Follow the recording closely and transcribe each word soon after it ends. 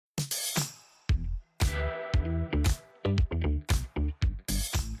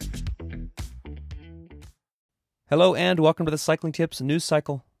Hello and welcome to the Cycling Tips News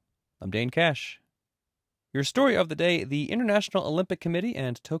Cycle. I'm Dane Cash. Your story of the day: the International Olympic Committee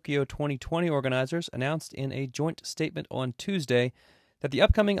and Tokyo 2020 organizers announced in a joint statement on Tuesday that the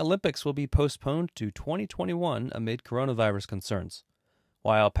upcoming Olympics will be postponed to 2021 amid coronavirus concerns.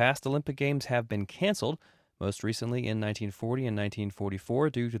 While past Olympic Games have been canceled, most recently in 1940 and 1944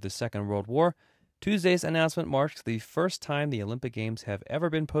 due to the Second World War, Tuesday's announcement marks the first time the Olympic Games have ever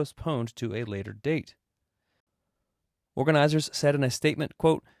been postponed to a later date. Organizers said in a statement,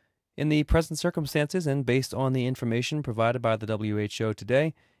 quote, "In the present circumstances and based on the information provided by the WHO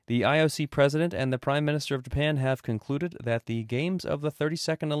today, the IOC President and the Prime Minister of Japan have concluded that the Games of the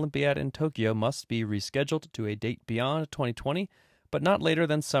 32nd Olympiad in Tokyo must be rescheduled to a date beyond 2020, but not later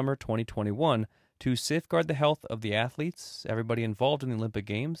than summer 2021, to safeguard the health of the athletes, everybody involved in the Olympic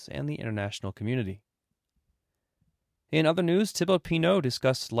Games, and the international community." In other news, Thibaut Pinot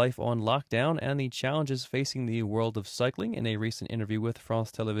discussed life on lockdown and the challenges facing the world of cycling in a recent interview with France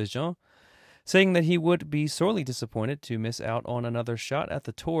Télévisions, saying that he would be sorely disappointed to miss out on another shot at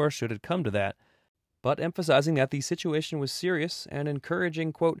the Tour should it come to that, but emphasizing that the situation was serious and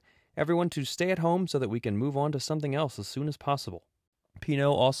encouraging, quote, "everyone to stay at home so that we can move on to something else as soon as possible." Pinot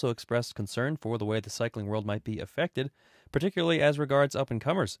also expressed concern for the way the cycling world might be affected, particularly as regards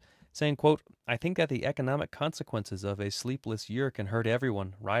up-and-comers, saying, quote, "I think that the economic consequences of a sleepless year can hurt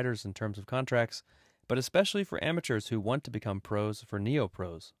everyone, riders in terms of contracts, but especially for amateurs who want to become pros for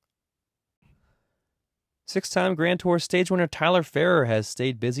neo-pros." Six-time Grand Tour stage winner Tyler Ferrer has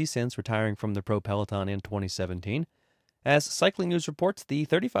stayed busy since retiring from the pro peloton in 2017. As Cycling News reports, the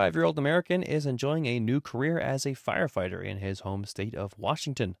 35-year-old American is enjoying a new career as a firefighter in his home state of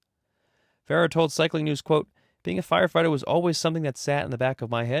Washington. Ferrer told Cycling News, quote, "Being a firefighter was always something that sat in the back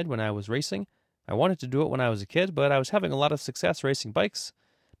of my head when I was racing. I wanted to do it when I was a kid, but I was having a lot of success racing bikes.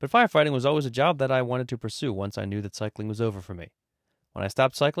 But firefighting was always a job that I wanted to pursue once I knew that cycling was over for me. When I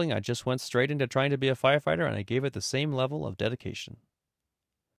stopped cycling, I just went straight into trying to be a firefighter, and I gave it the same level of dedication."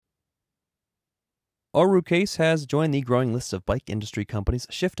 Oru Case has joined the growing list of bike industry companies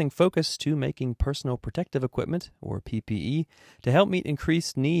shifting focus to making personal protective equipment, or PPE, to help meet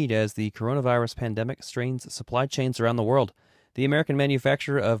increased need as the coronavirus pandemic strains supply chains around the world. The American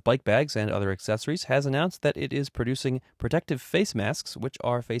manufacturer of bike bags and other accessories has announced that it is producing protective face masks, which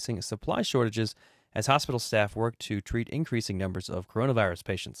are facing supply shortages as hospital staff work to treat increasing numbers of coronavirus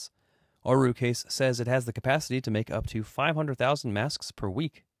patients. Oru Case says it has the capacity to make up to 500,000 masks per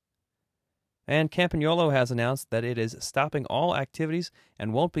week. And Campagnolo has announced that it is stopping all activities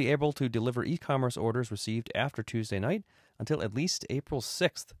and won't be able to deliver e-commerce orders received after Tuesday night until at least April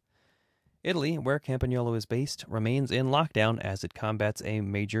 6th. Italy, where Campagnolo is based, remains in lockdown as it combats a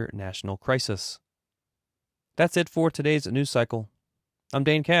major national crisis. That's it for today's news cycle. I'm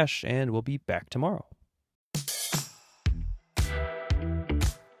Dane Cash, and we'll be back tomorrow.